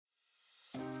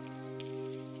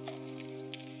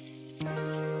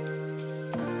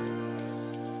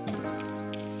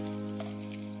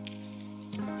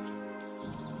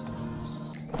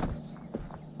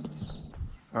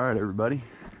All right, everybody.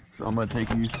 So I'm going to take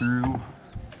you through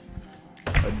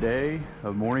a day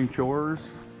of morning chores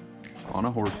on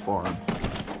a horse farm.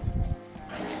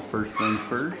 First things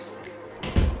first,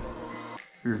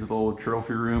 here's the little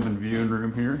trophy room and viewing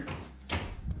room here.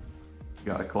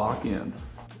 Got to clock in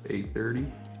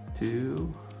 8:30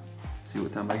 to see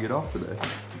what time I get off today.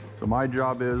 So my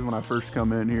job is, when I first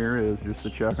come in here, is just to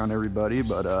check on everybody,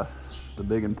 but the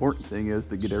big important thing is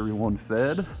to get everyone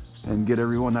fed and get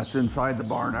everyone that's inside the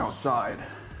barn outside.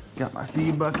 Got my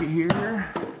feed bucket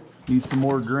here. Need some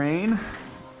more grain.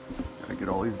 Gotta get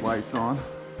all these lights on.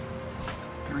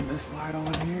 Turn this light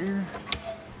on here.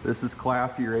 This is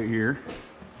Classy right here.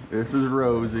 This is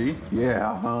Rosie.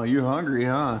 Yeah, you hungry,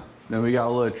 huh? Then we got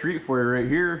a little treat for you right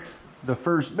here. The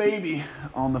first baby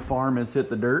on the farm has hit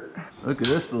the dirt. Look at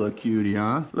this little cutie,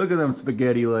 huh? Look at them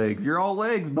spaghetti legs. You're all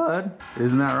legs, bud.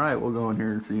 Isn't that right? We'll go in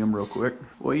here and see them real quick.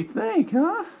 What do you think,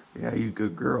 huh? Yeah, you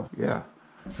good girl. Yeah.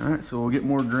 All right, so we'll get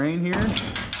more grain here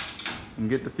and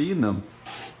get to feeding them.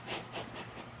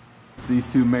 These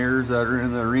two mares that are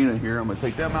in the arena here, I'm gonna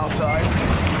take them outside.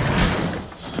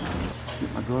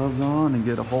 Get my gloves on and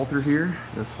get a halter here.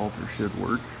 This halter should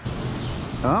work.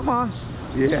 Come on.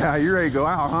 Yeah, you're ready to go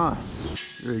out, huh?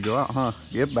 You're ready to go out, huh?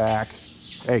 Get back.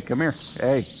 Hey, come here.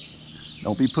 Hey,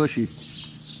 don't be pushy.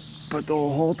 Put the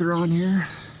old halter on here.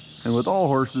 And with all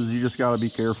horses, you just got to be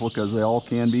careful because they all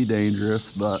can be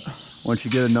dangerous. But once you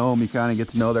get to know them, you kind of get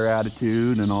to know their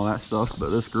attitude and all that stuff.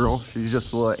 But this girl, she's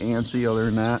just a little antsy. Other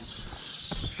than that,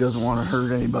 she doesn't want to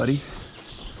hurt anybody.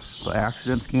 But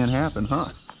accidents can happen,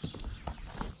 huh?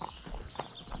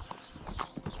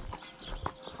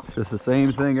 It's just the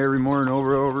same thing every morning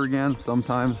over and over again.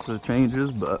 Sometimes it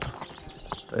changes, but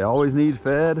they always need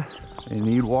fed. They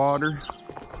need water.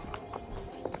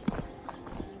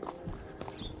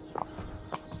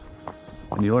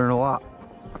 And you learn a lot.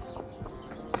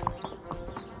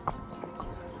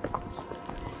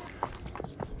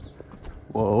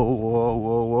 Whoa, whoa,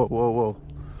 whoa, whoa, whoa, whoa.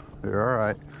 You're all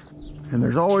right. And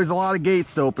there's always a lot of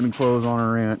gates to open and close on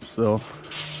a ranch, so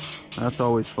that's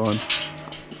always fun.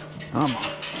 Come on.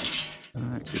 All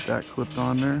right, get that clipped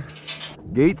on there.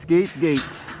 Gates, gates,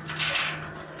 gates.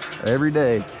 Every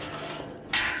day.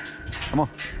 Come on.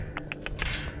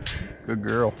 Good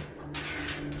girl.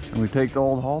 And we take the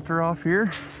old halter off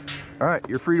here. All right,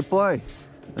 you're free to play.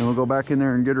 Then we'll go back in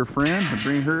there and get her friend and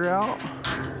bring her out.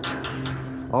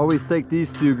 Always take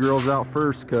these two girls out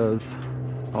first because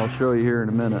I'll show you here in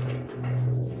a minute.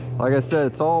 Like I said,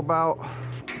 it's all about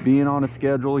being on a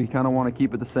schedule. You kind of want to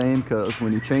keep it the same because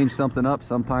when you change something up,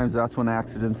 sometimes that's when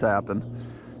accidents happen.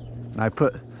 And I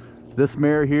put this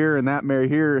mare here and that mare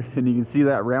here, and you can see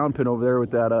that round pin over there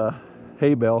with that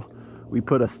hay bale. We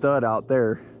put a stud out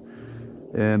there.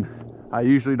 And I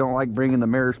usually don't like bringing the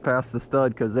mares past the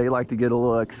stud because they like to get a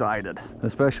little excited.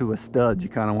 Especially with studs, you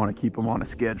kind of want to keep them on a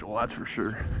schedule, that's for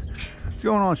sure. What's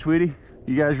going on, sweetie?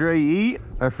 You guys ready to eat?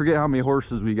 I forget how many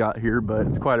horses we got here, but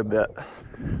it's quite a bit.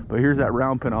 But here's that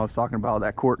round pin I was talking about,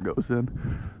 that court goes in.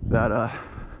 That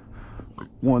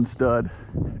one stud.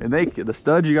 And the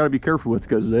studs you got to be careful with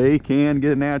because they can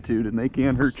get an attitude and they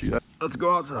can hurt you. Let's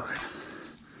go outside.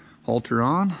 Halter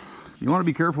on. You want to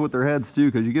be careful with their heads too,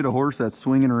 because you get a horse that's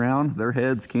swinging around, their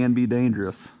heads can be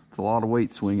dangerous. It's a lot of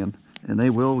weight swinging, and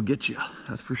they will get you,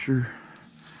 that's for sure.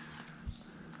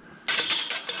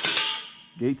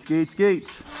 Gates, gates,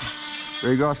 gates.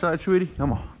 Ready to go outside, sweetie?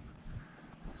 Come on.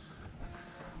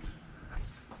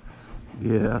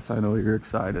 Yes, I know you're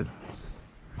excited.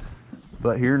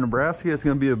 But here in Nebraska, it's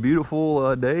going to be a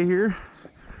beautiful day here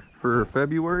for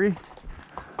February.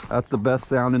 That's the best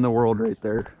sound in the world right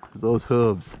there, is those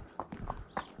hooves.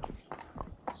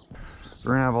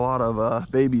 We're gonna have a lot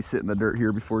of babies sit in the dirt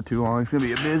here before too long. It's gonna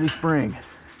be a busy spring.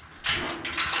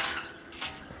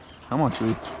 Come on,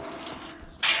 sweetie.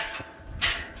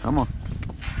 Come on.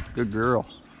 Good girl.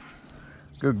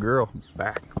 Good girl.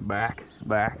 Back, back,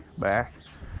 back, back.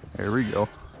 There we go.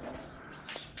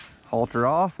 Halter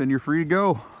off and you're free to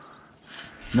go.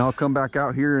 And I'll come back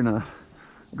out here and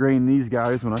grain these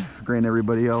guys when I grain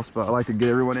everybody else, but I like to get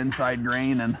everyone inside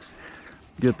grain and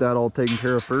get that all taken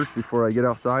care of first before I get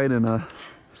outside and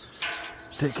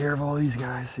take care of all these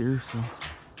guys here. So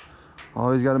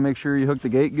always got to make sure you hook the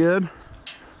gate good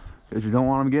because you don't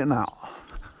want them getting out.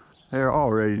 They're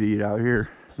all ready to eat out here.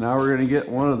 Now we're going to get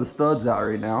one of the studs out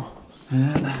right now.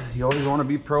 And you always want to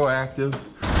be proactive.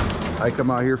 I come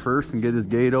out here first and get his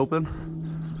gate open.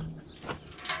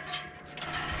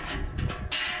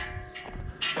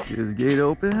 Get his gate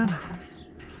open.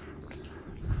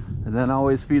 And then I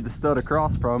always feed the stud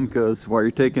across from him because while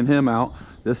you're taking him out,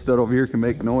 this stud over here can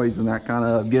make noise and that kind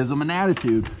of gives them an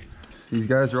attitude. These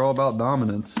guys are all about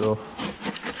dominance, so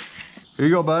Here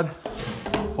you go, bud.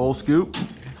 Full scoop.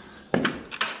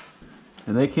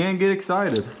 And they can get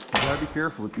excited. You gotta be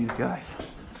careful with these guys.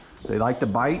 They like to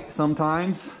bite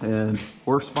sometimes, and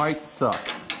horse bites suck.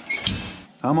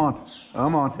 Come on,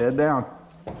 head down.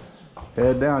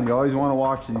 Head down. You always want to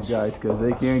watch these guys because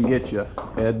they can get you.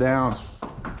 Head down.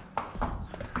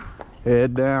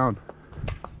 Head down.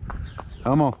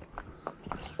 Come on.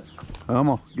 Come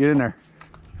on. Get in there.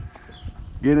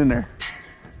 Get in there.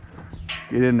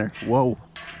 Get in there. Whoa.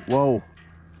 Whoa.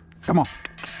 Come on.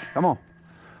 Come on.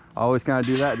 I always kind of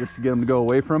do that just to get him to go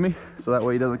away from me, so that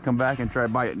way he doesn't come back and try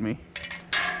biting me.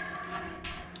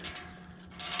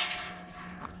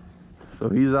 So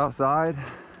he's outside.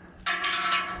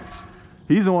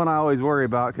 He's the one I always worry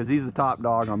about because he's the top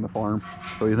dog on the farm.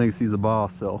 So he thinks he's the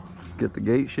boss, so get the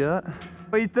gate shut.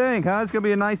 What do you think, huh? It's gonna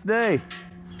be a nice day.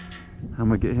 I'm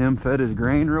gonna get him fed his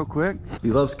grain real quick.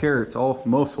 He loves carrots.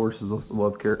 Most horses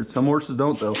love carrots. Some horses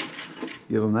don't though.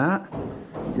 Give him that.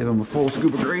 Give him a full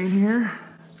scoop of grain here.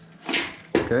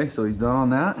 Okay, so he's done on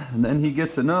that. And then he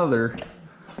gets another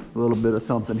little bit of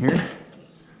something here.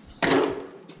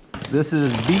 This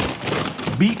is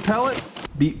beet pellets.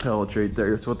 Beet pellets right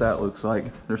there. That's what that looks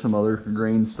like. There's some other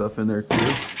grain stuff in there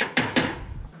too.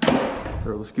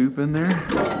 Throw the scoop in there.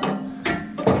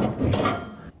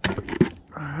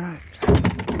 All right.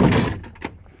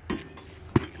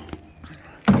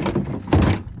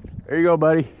 There you go,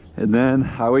 buddy. And then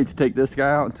I wait to take this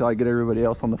guy out until I get everybody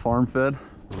else on the farm fed.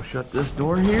 We'll shut this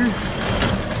door here.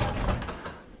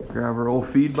 Grab our old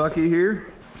feed bucket here.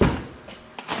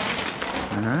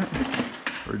 All right.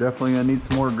 We're definitely gonna need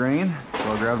some more grain. So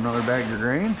I'll grab another bag of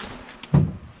grain.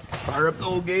 Fire up the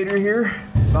old gator here.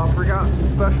 About forgot some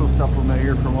special supplement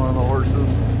here from one of the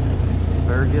horses.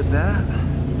 Better get that.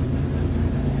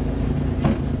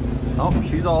 Oh,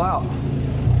 she's all out.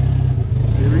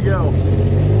 Here we go.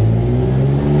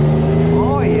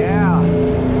 Oh yeah.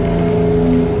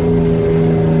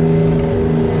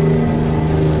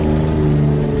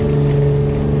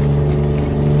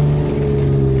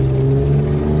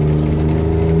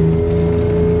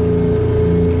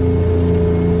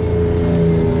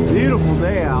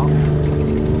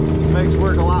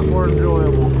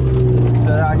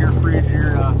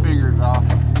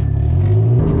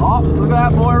 Look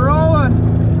at that boy rolling.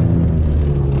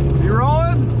 He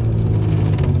rolling?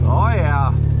 Oh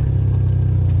yeah.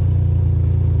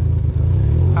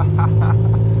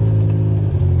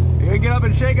 You gonna get up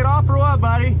and shake it off or what,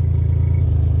 buddy?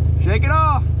 Shake it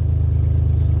off.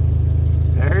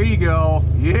 There you go.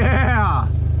 Yeah.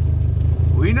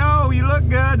 We know you look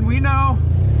good. We know.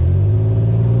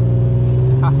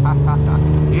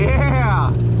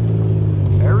 Yeah.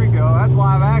 There we go. That's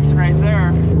live action right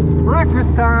there.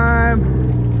 Breakfast time.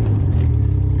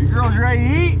 You girls ready to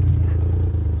eat?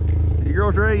 You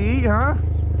girls ready to eat, huh?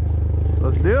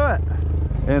 Let's do it.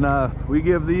 And we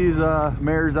give these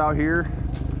mares out here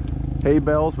hay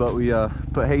bales, but we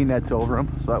put hay nets over them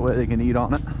so that way they can eat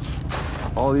on it.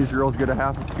 All these girls get a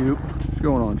half a scoop. What's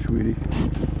going on, sweetie?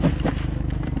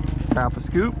 Half a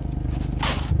scoop.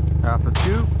 Half a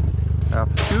scoop.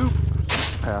 Half a scoop.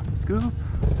 Half a scoop.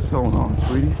 What's going on,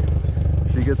 sweetie?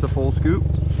 She gets a full scoop.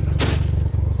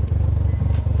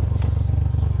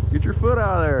 Get your foot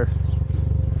out of there.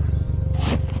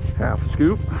 Half a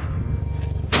scoop.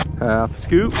 Half a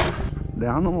scoop.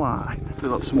 Down the line.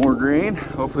 Fill up some more grain.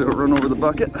 Hopefully it'll run over the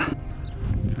bucket.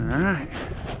 All right.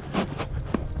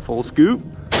 Full scoop.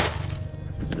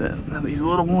 Then these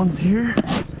little ones here.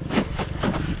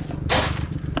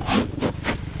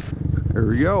 There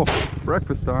we go.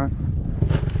 Breakfast time.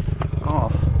 Oh,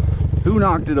 who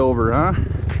knocked it over, huh?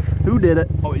 Who did it?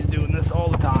 Always doing this all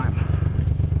the time.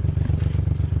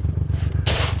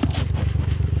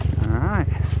 All right.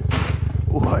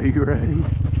 Boy, are you ready?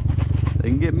 They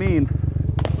can get mean.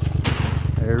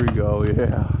 There we go,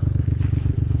 yeah.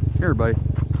 Here, buddy.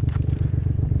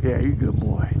 Yeah, you're a good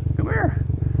boy. Come here.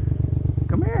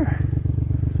 Come here.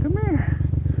 Come here.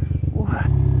 What?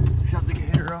 Shut the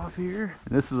gator off here.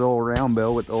 And this is the old round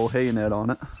bale with the old hay net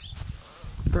on it.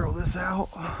 Throw this out.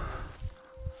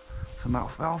 Some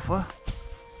alfalfa.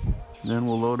 And then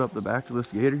we'll load up the back of this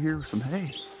gator here with some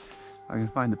hay. I can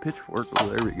find the pitchfork. Oh,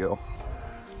 there we go.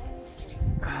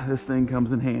 This thing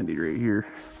comes in handy right here.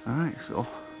 All right, so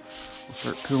we'll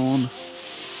start pilling.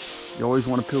 You always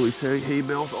want to pill these hay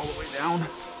bales all the way down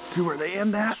to where they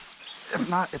end at. If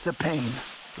not, it's a pain.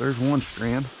 There's one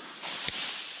strand.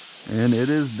 And it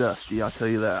is dusty, I'll tell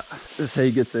you that. This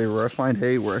hay gets there where I find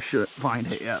hay where I shouldn't find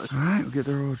hay at. All right, we'll get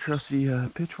the old trusty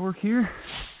pitchfork here.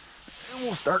 And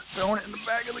we'll start throwing it in the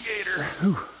back of the gator.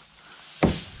 Whew.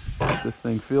 Get this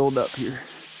thing filled up here.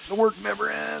 The work never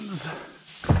ends.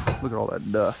 Look at all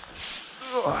that dust.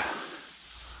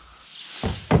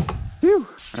 Phew.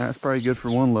 That's probably good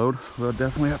for one load. We'll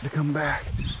definitely have to come back.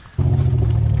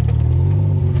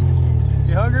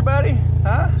 You hungry, buddy?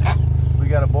 Huh? We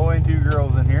got a boy and 2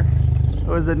 girls in here.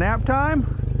 Oh, is it nap time?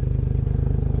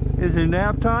 Is it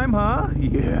nap time, huh?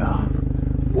 Yeah.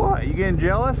 What? You getting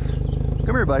jealous? Come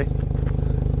here, buddy.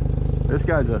 This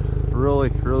guy's a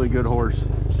really, really good horse.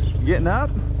 You getting up?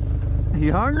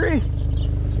 You hungry?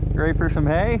 You ready for some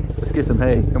hay? Let's get some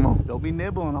hay. Come on. Don't be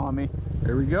nibbling on me.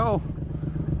 There we go.